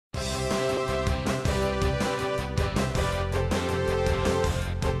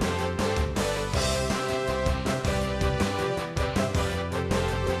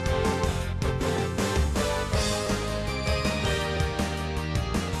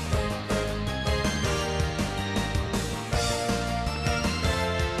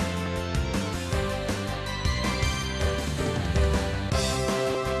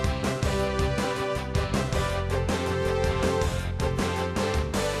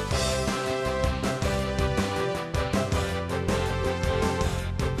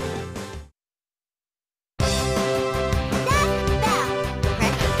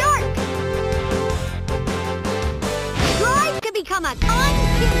not on.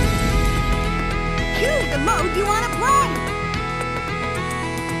 Choose the mode you want to play.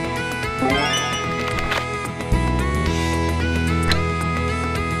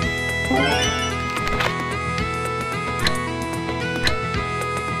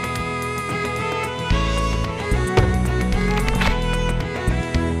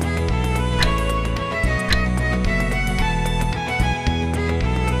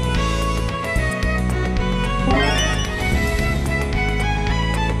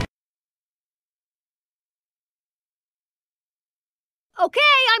 Okay,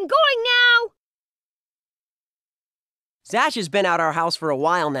 I'm going now! Zatch has been out our house for a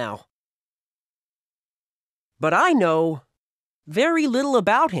while now. But I know very little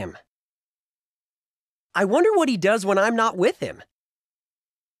about him. I wonder what he does when I'm not with him.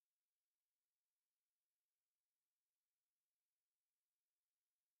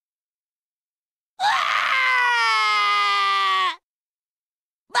 Ah!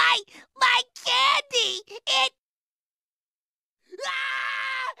 My candy! It...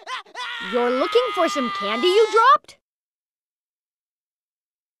 You're looking for some candy you dropped?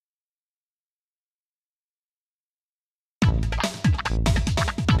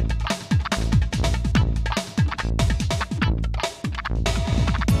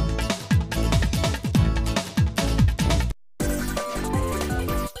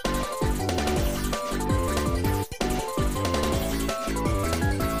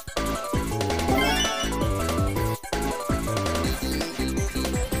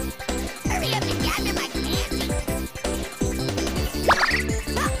 Hurry up and gather my candy!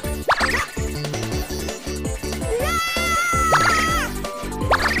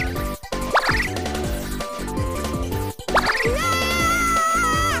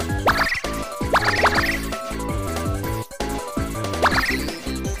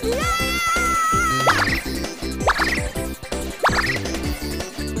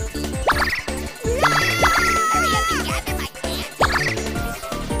 Hurry up and gather my candy!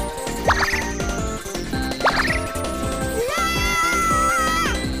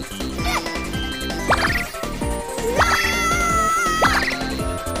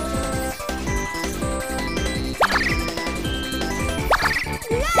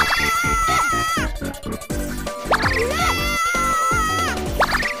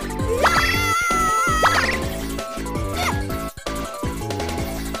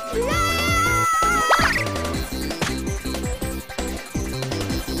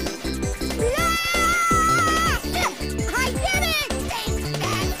 I did it! Thanks,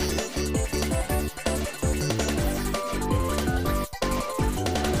 Zatch.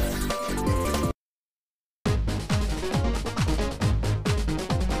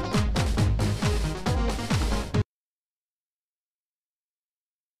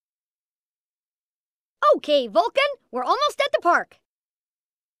 Okay, Vulcan, we're almost at the park.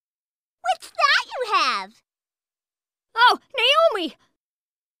 What's that you have? Oh, Naomi!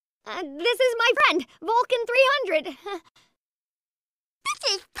 This is my friend, Vulcan 300. This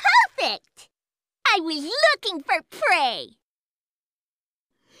is perfect! I was looking for prey!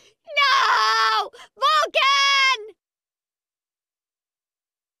 No! Vulcan!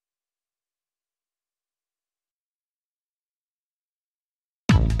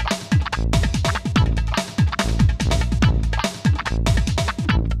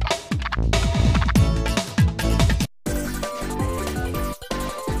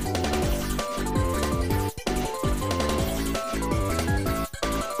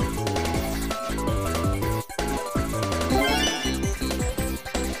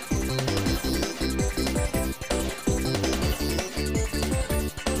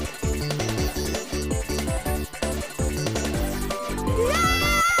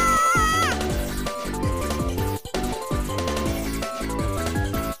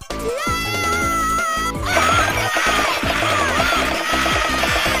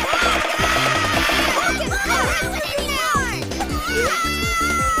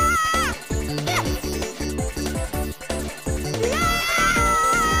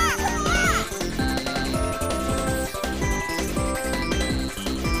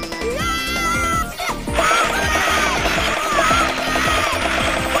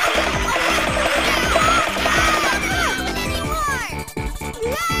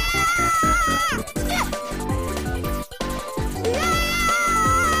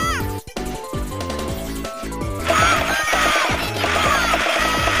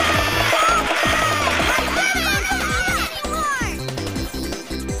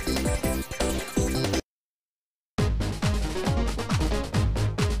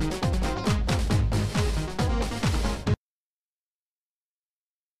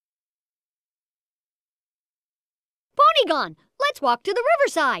 already gone. Let's walk to the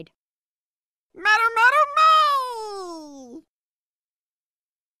riverside. Matter, matter, moo!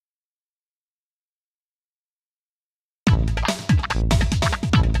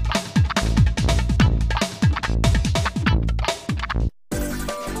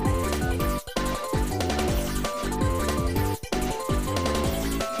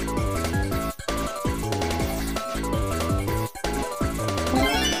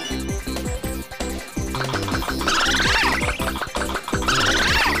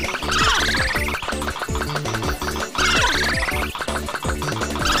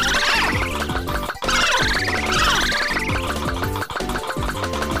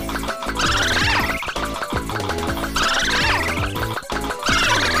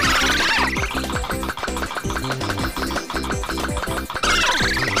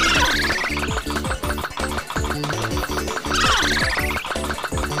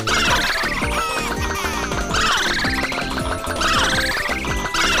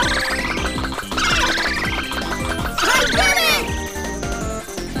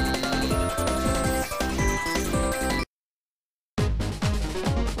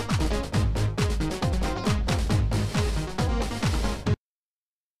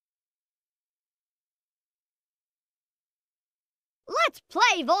 Let's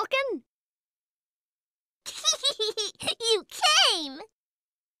play, Vulcan. You came!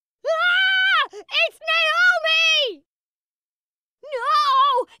 Ah! It's Naomi!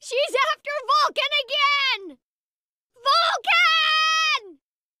 No! She's after Vulcan again! Vulcan!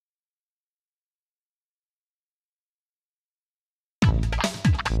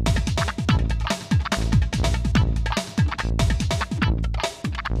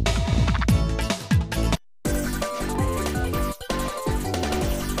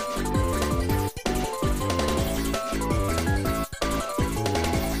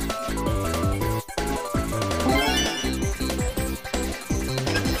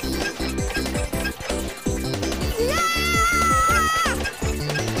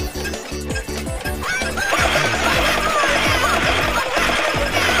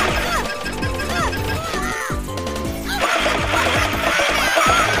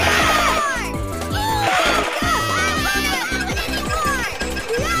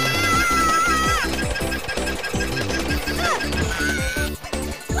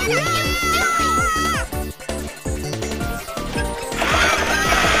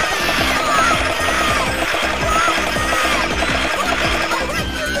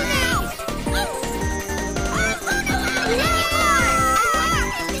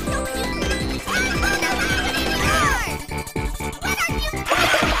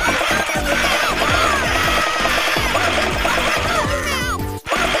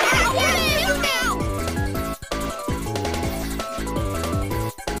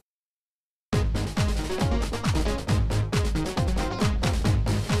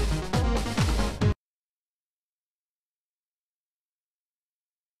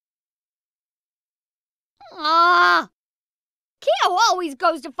 Ah! Kiyo always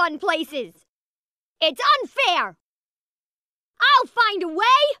goes to fun places. It's unfair. I'll find a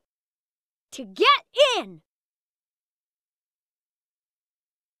way to get in.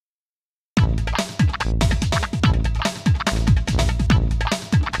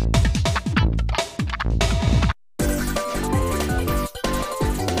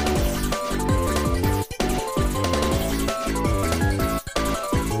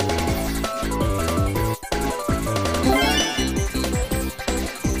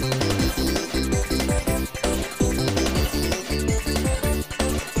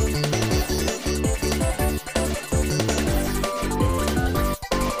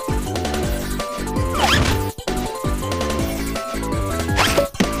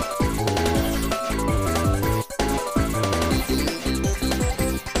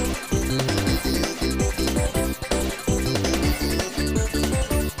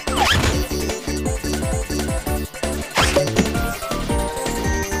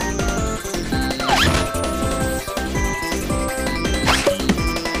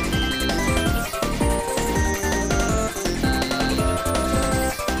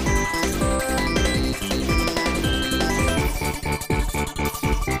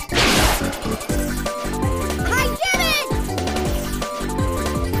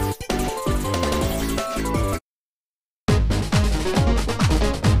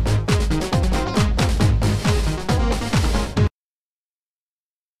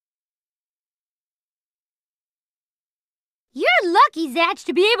 You're lucky, Zatch,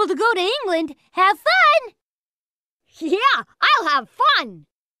 to be able to go to England. Have fun! Yeah, I'll have fun.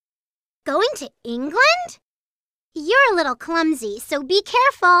 Going to England? You're a little clumsy, so be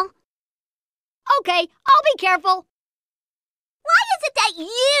careful. Okay, I'll be careful. let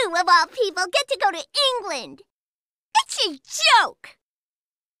you, of all people, get to go to England? It's a joke!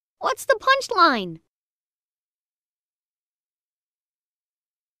 What's the punchline?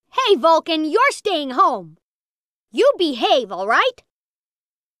 Hey, Vulcan, you're staying home. You behave, all right?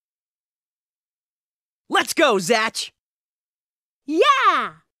 Let's go, Zatch!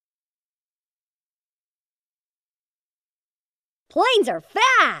 Yeah! Planes are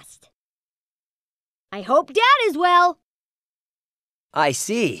fast. I hope Dad is well. I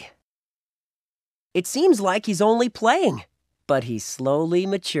see. It seems like he's only playing, but he's slowly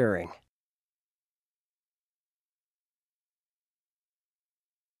maturing.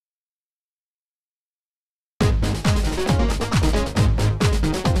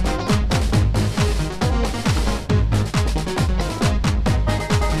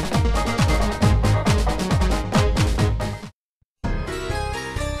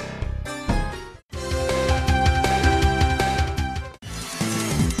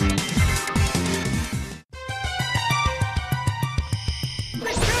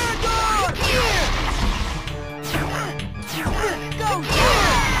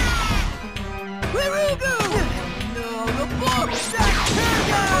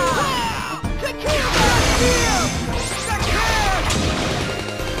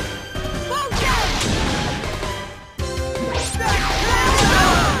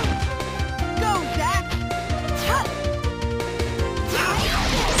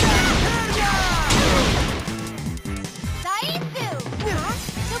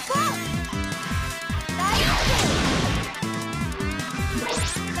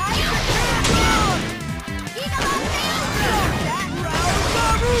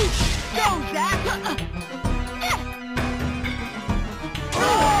 Go, Zatch!